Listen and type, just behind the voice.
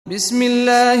بسم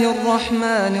الله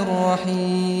الرحمن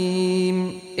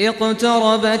الرحيم.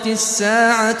 اقتربت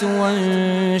الساعة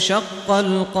وانشق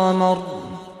القمر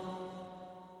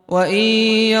وإن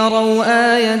يروا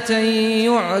آية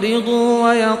يعرضوا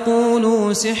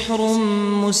ويقولوا سحر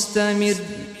مستمر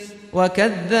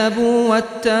وكذبوا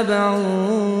واتبعوا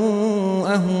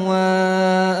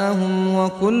أهواءهم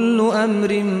وكل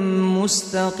أمر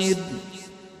مستقر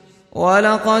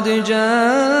ولقد جاءهم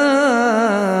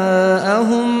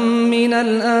من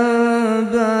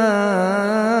الأنباء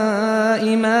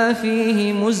ما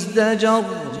فيه مزدجر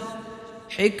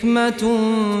حكمة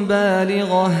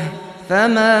بالغة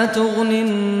فما تغني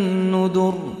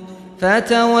النذر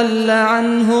فتول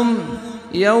عنهم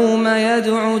يوم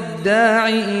يدعو الداع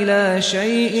إلى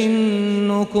شيء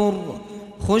نكر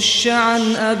خش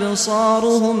عن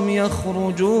أبصارهم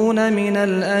يخرجون من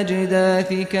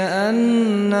الأجداث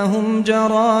كأنهم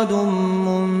جراد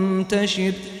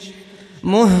منتشر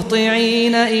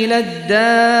مهطعين إلى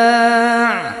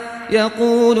الداع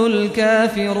يقول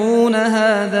الكافرون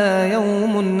هذا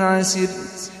يوم عسر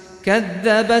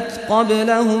كذبت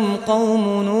قبلهم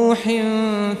قوم نوح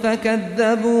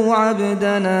فكذبوا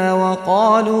عبدنا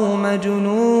وقالوا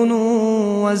مجنون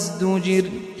وازدجر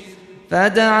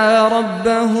فدعا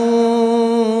ربه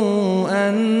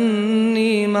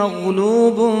أني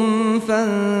مغلوب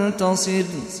فانتصر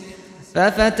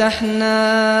ففتحنا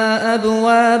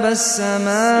أبواب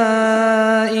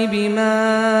السماء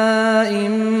بماء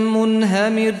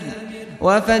منهمر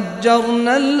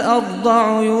وفجرنا الأرض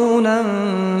عيونا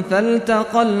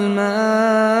فالتقى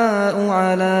الماء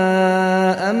على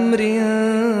أمر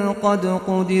قد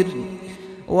قدر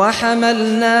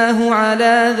وحملناه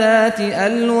على ذات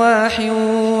ألواح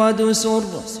ودسر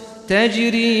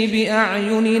تجري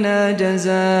بأعيننا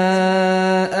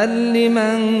جزاء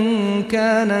لمن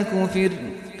كان كفر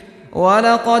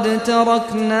ولقد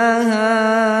تركناها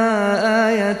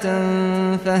آية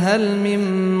فهل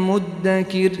من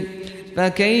مدكر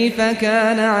فكيف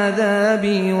كان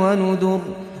عذابي ونذر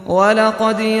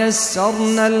ولقد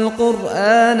يسرنا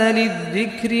القرآن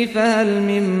للذكر فهل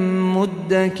من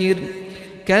مدكر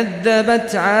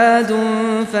كذبت عاد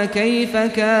فكيف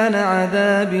كان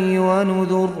عذابي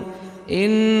ونذر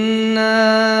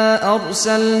إنا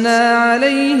أرسلنا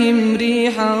عليهم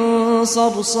ريحا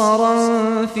صرصرا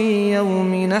في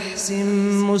يوم نحس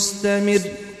مستمر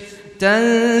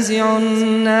تنزع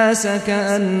الناس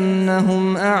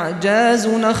كأنهم أعجاز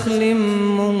نخل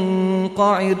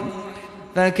منقعر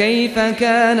فكيف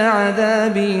كان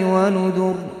عذابي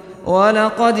ونذر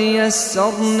ولقد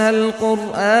يسرنا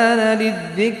القرآن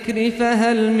للذكر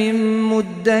فهل من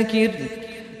مدكر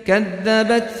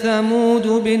كذبت ثمود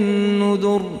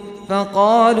بالنذر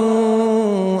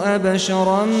فقالوا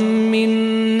أبشرا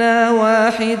منا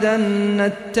واحدا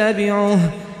نتبعه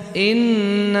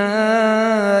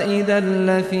إنا إذا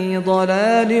لفي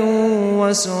ضلال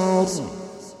وسعر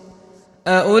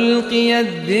أألقي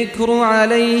الذكر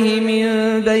عليه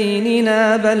من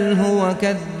بيننا بل هو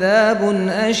كذاب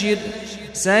أشر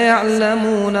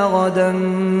سيعلمون غدا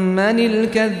من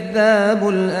الكذاب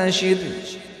الأشر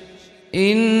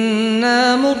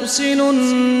إنا مرسل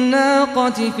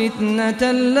الناقة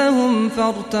فتنة لهم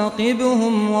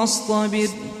فارتقبهم واصطبر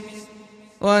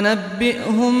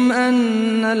ونبئهم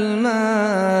أن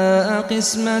الماء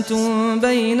قسمة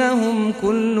بينهم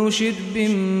كل شرب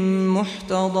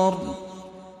محتضر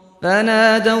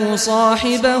فنادوا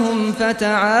صاحبهم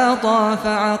فتعاطى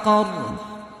فعقر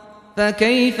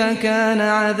فكيف كان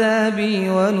عذابي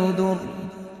ونذر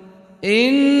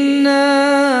إنا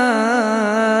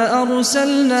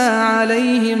أرسلنا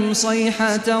عليهم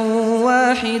صيحة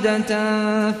واحدة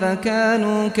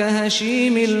فكانوا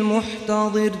كهشيم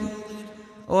المحتضر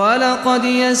ولقد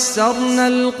يسرنا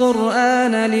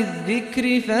القرآن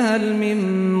للذكر فهل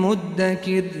من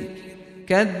مدكر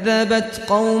كذبت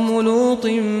قوم لوط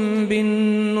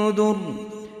بالنذر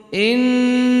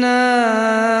إنا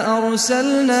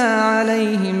أرسلنا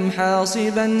عليهم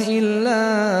حاصبا إلا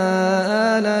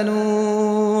آل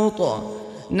لوط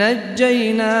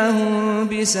نجيناهم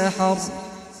بسحر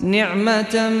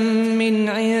نعمة من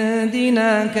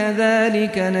عندنا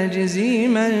كذلك نجزي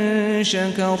من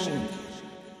شكر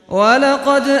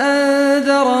ولقد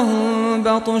أنذرهم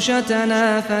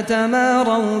بطشتنا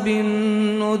فتماروا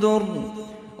بالنذر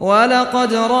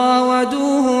ولقد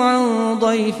راودوه عن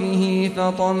ضيفه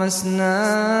فطمسنا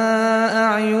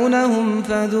أعينهم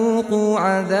فذوقوا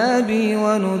عذابي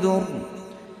ونذر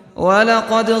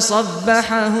ولقد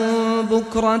صبحهم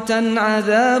بكرة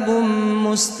عذاب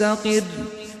مستقر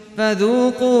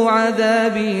فذوقوا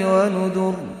عذابي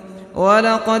ونذر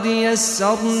ولقد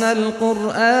يسرنا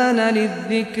القرآن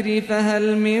للذكر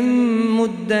فهل من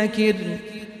مدكر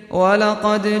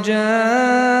ولقد جاء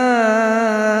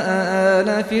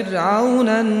آل فرعون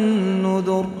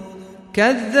النذر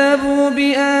كذبوا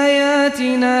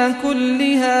بآياتنا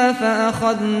كلها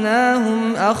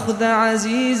فأخذناهم أخذ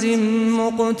عزيز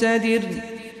مقتدر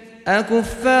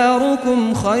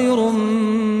أكفاركم خير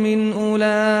من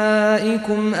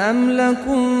أولئكم أم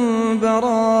لكم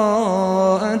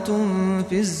براءة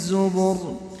في الزبر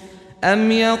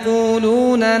أم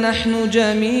يقولون نحن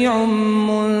جميع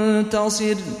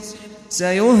منتصر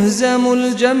سيهزم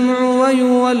الجمع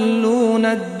ويولون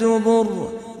الدبر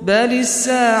بل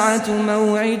الساعة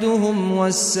موعدهم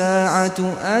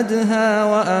والساعة أدهى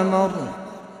وأمر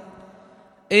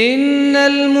إن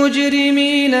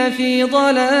المجرمين في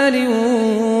ضلال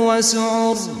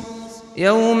وسعر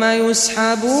يوم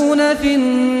يسحبون في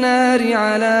النار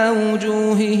على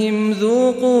وجوههم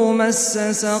ذوقوا مس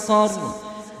سقر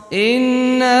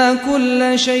إنا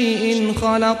كل شيء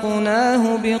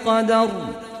خلقناه بقدر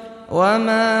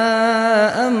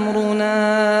وما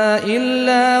أمرنا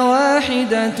إلا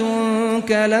واحدة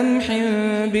كلمح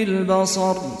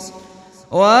بالبصر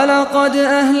ولقد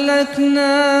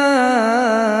أهلكنا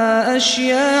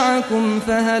أشياعكم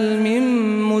فهل من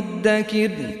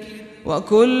مدكر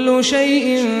وكل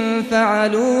شيء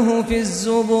فعلوه في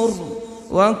الزبر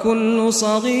وكل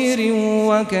صغير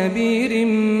وكبير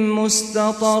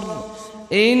مستطر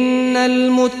إن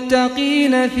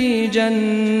المتقين في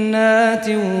جنات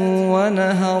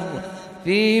ونهر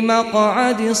في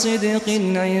مقعد صدق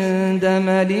عند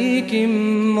مليك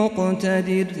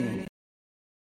مقتدر